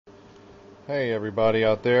Hey everybody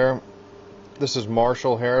out there, this is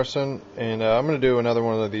Marshall Harrison, and I'm going to do another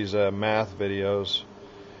one of these math videos.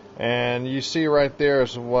 And you see right there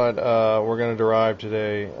is what we're going to derive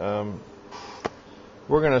today.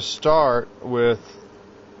 We're going to start with,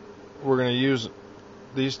 we're going to use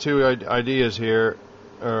these two ideas here,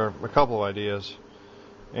 or a couple of ideas,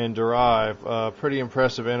 and derive a pretty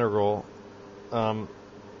impressive integral.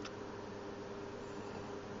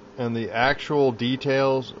 And the actual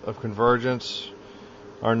details of convergence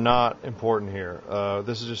are not important here.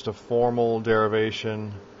 This is just a formal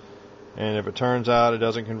derivation, and if it turns out it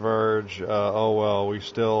doesn't converge, oh well, we've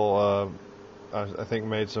still, I think,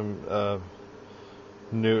 made some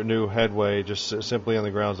new headway just simply on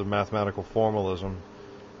the grounds of mathematical formalism.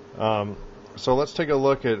 So let's take a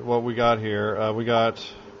look at what we got here. We got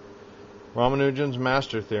Ramanujan's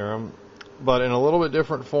master theorem, but in a little bit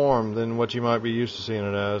different form than what you might be used to seeing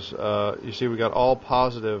it as. You see we got all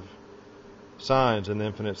positive signs in the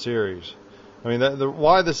infinite series. I mean,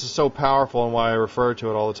 why this is so powerful and why I refer to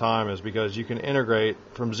it all the time is because you can integrate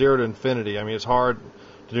from 0 to infinity. I mean, it's hard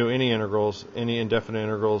to do any integrals, any indefinite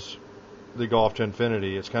integrals that go off to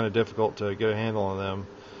infinity. It's kind of difficult to get a handle on them.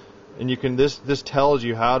 And you can this tells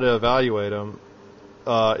you how to evaluate them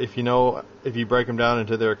if you break them down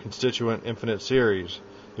into their constituent infinite series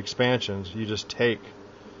expansions. You just take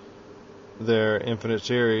their infinite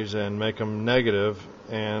series and make them negative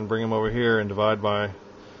and bring them over here and divide by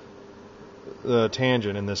the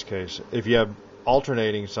tangent in this case. If you have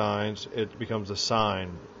alternating signs, it becomes a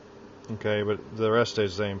sine. Okay, but the rest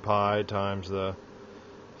stays the same. Pi times the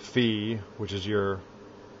phi, which is your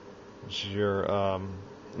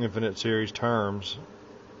infinite series terms,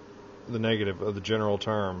 the negative of the general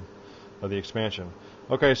term of the expansion.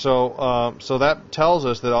 Okay, so that tells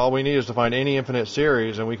us that all we need is to find any infinite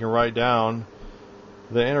series, and we can write down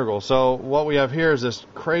the integral. So what we have here is this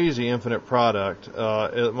crazy infinite product.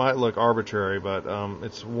 It might look arbitrary, but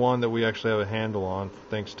it's one that we actually have a handle on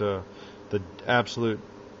thanks to the absolute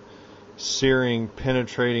searing,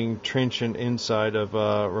 penetrating, trenchant insight of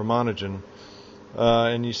Ramanujan.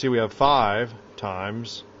 And you see we have 5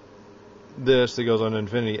 times this that goes on to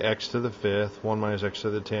infinity, x to the 5th, 1 minus x to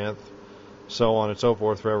the 10th, so on and so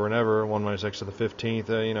forth forever and ever, 1 minus x to the 15th.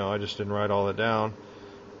 I just didn't write all that down.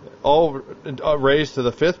 All raised to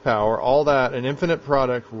the 5th power, all that, an infinite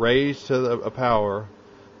product raised to a power,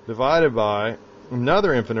 divided by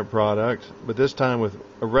another infinite product, but this time with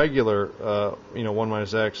a regular, 1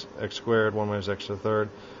 minus x squared, 1 minus x to the 3rd,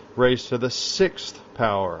 raised to the 6th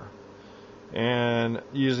power. And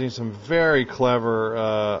using some very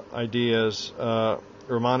clever ideas,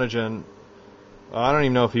 Ramanujan, I don't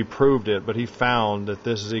even know if he proved it, but he found that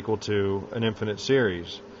this is equal to an infinite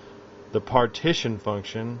series. The partition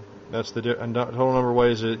function, that's the total number of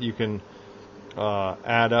ways that you can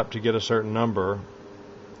add up to get a certain number,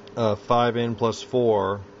 5n plus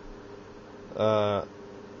 4, and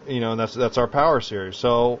that's our power series.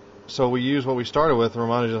 So we use what we started with,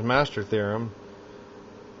 Ramanujan's master theorem,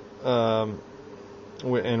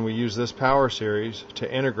 and we use this power series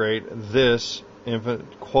to integrate this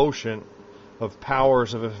infinite quotient of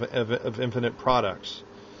powers of infinite products.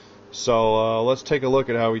 So let's take a look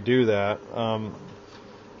at how we do that. I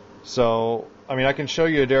can show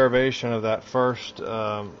you a derivation of that first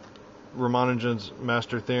Ramanujan's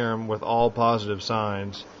master theorem with all positive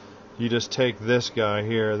signs. You just take this guy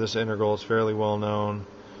here. This integral is fairly well known.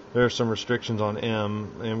 There are some restrictions on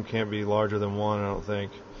m. M can't be larger than 1, I don't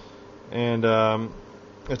think. And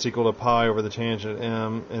it's equal to pi over the tangent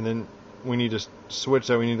m. And then we need to switch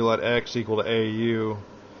that. We need to let x equal to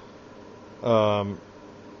au.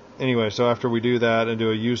 Anyway, so after we do that and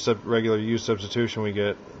do a regular u substitution, we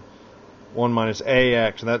get 1 minus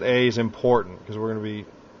ax, and that a is important because we're going to be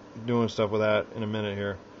doing stuff with that in a minute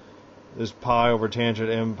here. This pi over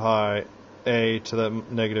tangent m pi a to the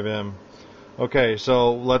negative m. Okay,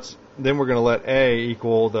 so then we're going to let a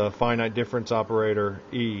equal the finite difference operator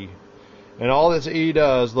e. And all this e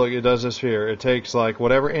does, look, it does this here. It takes like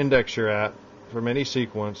whatever index you're at from any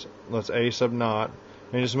sequence, let's a sub naught,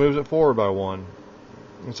 and it just moves it forward by 1.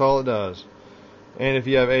 That's all it does. And if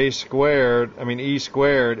you have e squared,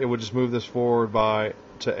 it would just move this forward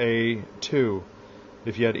to a2.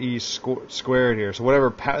 If you had e squared here. So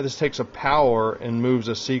whatever, this takes a power and moves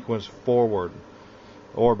a sequence forward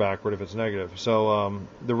or backward if it's negative. So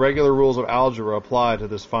the regular rules of algebra apply to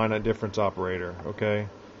this finite difference operator, okay?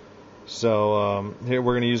 So here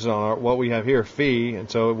we're going to use it on what we have here, phi,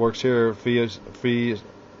 and so it works here. Phi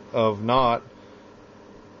of naught,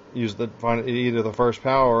 use e to the first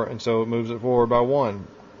power, and so it moves it forward by 1.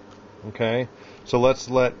 Okay, so let's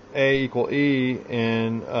let a equal e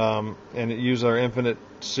and use our infinite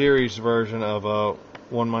series version of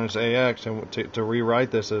 1 minus ax, and to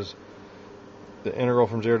rewrite this as the integral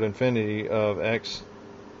from 0 to infinity of x,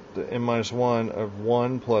 the n minus 1 of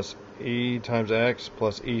 1 plus e times x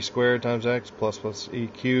plus e squared times x plus e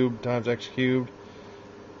cubed times x cubed,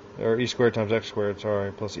 or e squared times x squared,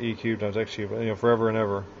 sorry, plus e cubed times x cubed, forever and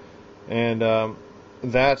ever. And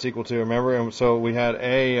that's equal to, remember, and so we had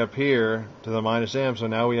a up here to the minus m, so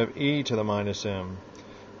now we have e to the minus m.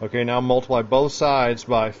 Okay, now multiply both sides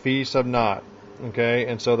by phi sub naught. Okay,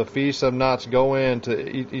 and so the phi sub naughts go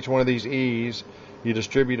into each one of these e's. You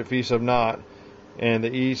distribute a phi sub naught, and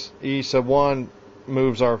the e sub 1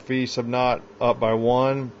 moves our phi sub naught up by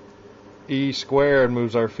 1. E squared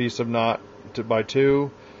moves our phi sub naught by 2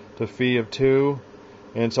 to phi of 2,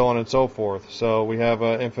 and so on and so forth. So we have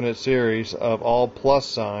an infinite series of all plus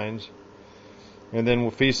signs, and then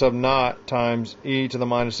with phi sub naught times e to the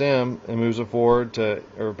minus m, it moves it forward to,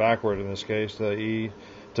 or backward in this case, to e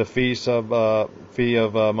to phi sub phi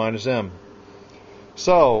of minus m.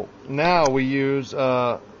 So now we use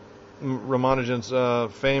Ramanujan's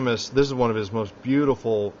famous, this is one of his most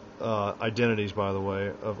beautiful identities, by the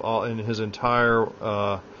way, of all in his entire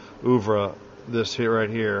oeuvre. This here, right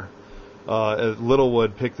here,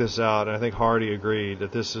 Littlewood picked this out, and I think Hardy agreed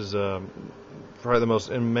that this is probably the most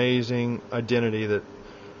amazing identity that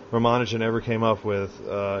Ramanujan ever came up with.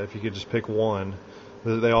 If you could just pick one,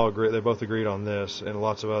 they all agree. They both agreed on this, and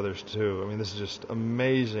lots of others too. I mean, this is just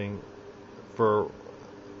amazing.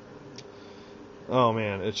 Oh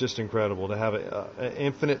man, it's just incredible to have an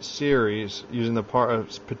infinite series using the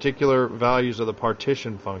particular values of the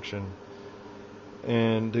partition function,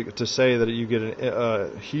 and to say that you get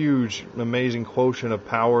a huge, amazing quotient of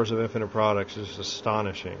powers of infinite products is just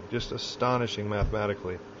astonishing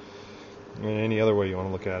mathematically, in any other way you want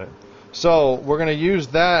to look at it. So we're going to use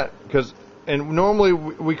that and normally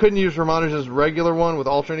we couldn't use Ramanujan's regular one with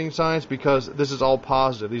alternating signs because this is all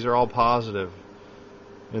positive. These are all positive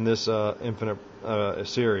in this infinite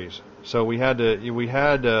series. So we had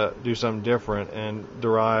to do something different and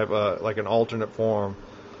derive like an alternate form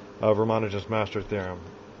of Ramanujan's master theorem.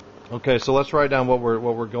 Okay, so let's write down what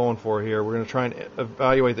we're going for here. We're going to try and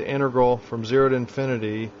evaluate the integral from 0 to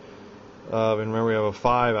infinity. And remember, we have a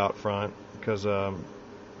 5 out front because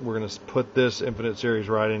we're going to put this infinite series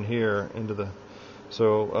right in here into the.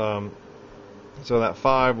 So that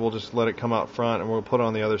 5, we'll just let it come out front, and we'll put it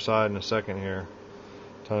on the other side in a second here.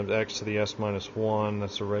 Times x to the s minus 1.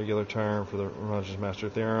 That's a regular term for the Ramanujan's master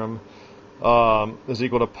theorem. Is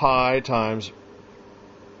equal to pi times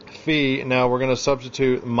phi. Now we're going to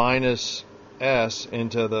substitute minus s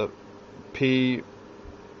into the p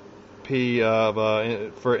of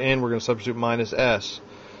for n. We're going to substitute minus s.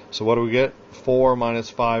 So what do we get? 4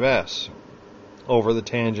 minus 5s over the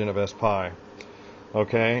tangent of s pi.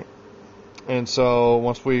 Okay, and so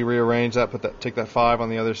once we rearrange that, take that 5 on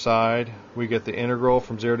the other side, we get the integral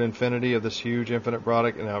from 0 to infinity of this huge infinite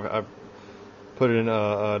product, and I've put it in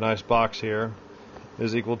a nice box here,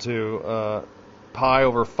 is equal to pi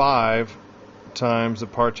over 5 times the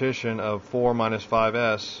partition of 4 minus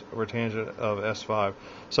 5s over tangent of s5.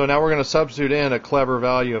 So now we're going to substitute in a clever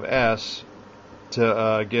value of s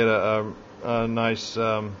to get a nice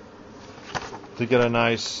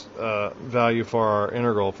value for our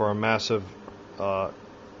integral, for our massive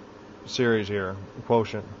series here,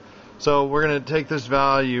 quotient. So we're going to take this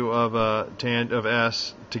value of of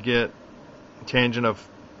s to get tangent of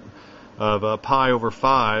pi over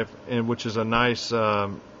 5, and which is a nice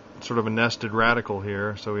sort of a nested radical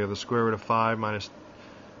here. So we have the square root of 5 minus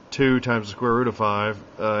 2 times the square root of 5,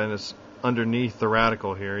 and it's underneath the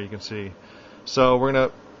radical here, you can see. So we're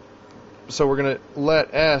gonna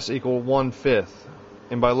let s equal 1/5,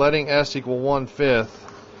 and by letting s equal 1/5,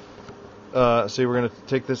 see, we're gonna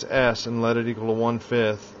take this s and let it equal to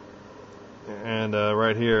 1/5, and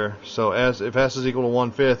right here. So if s is equal to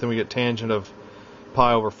 1/5, then we get tangent of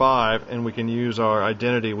pi over 5, and we can use our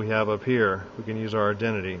identity we have up here. We can use our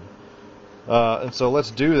identity, and so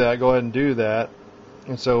let's do that. Go ahead and do that.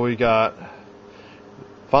 And so we got,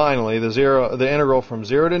 finally, the integral from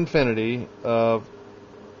 0 to infinity of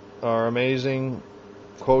our amazing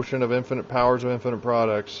quotient of infinite powers of infinite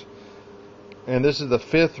products, and this is the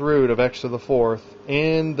 5th root of x to the 4th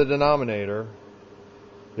in the denominator,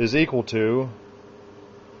 is equal to,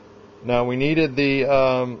 now we needed the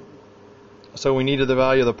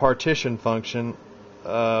value of the partition function,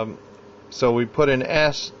 so we put in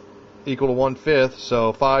s equal to 1/5,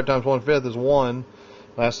 so 5 times 1/5 is 1,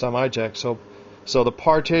 last time I checked. So the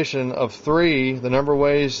partition of 3, the number of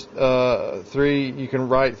ways 3, you can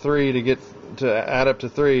write 3 to add up to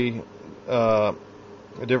 3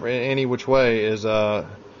 any which way is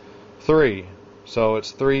 3. So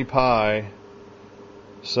it's 3 pi.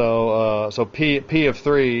 So p of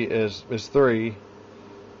 3 is 3.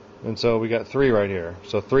 And so we got 3 right here.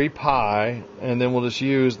 So 3 pi, and then we'll just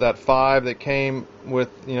use that 5 that came with,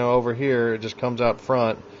 over here. It just comes out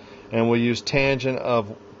front. And we'll use tangent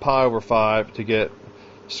of pi over 5 to get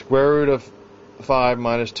square root of 5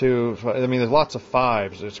 minus 2. I mean, there's lots of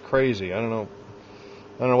 5s. It's crazy. I don't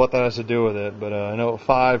know what that has to do with it, but I know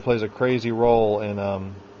 5 plays a crazy role in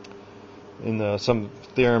some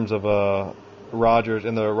theorems of Rogers,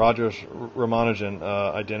 in the Ramanujan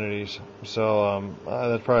identities. So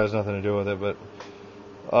that probably has nothing to do with it, but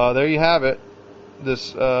there you have it.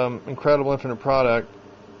 This incredible infinite product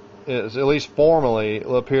is, at least formally,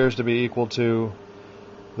 appears to be equal to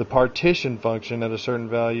the partition function at a certain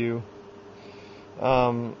value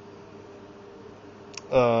times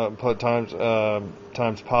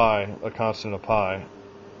pi, a constant of pi.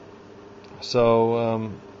 So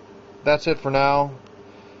that's it for now.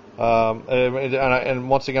 And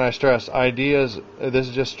once again, I stress, ideas, this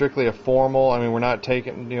is just strictly a formal. I mean, we're not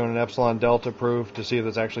taking an epsilon delta proof to see if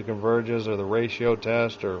this actually converges, or the ratio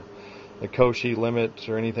test, or the Cauchy limits,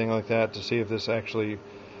 or anything like that to see if this actually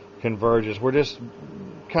converges. We're just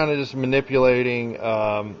kind of just manipulating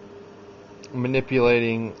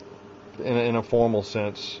in a formal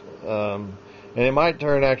sense, and it might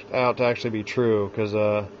turn out to actually be true, because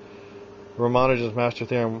Ramanujan's master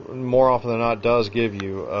theorem more often than not does give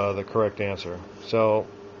you the correct answer. So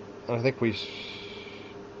I think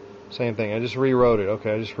same thing. I just rewrote it.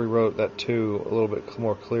 Okay, I just rewrote that 2 a little bit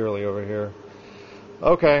more clearly over here.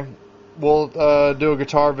 Okay, we'll do a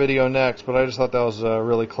guitar video next, but I just thought that was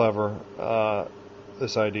really clever,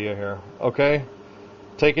 this idea here. Okay,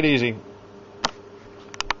 take it easy.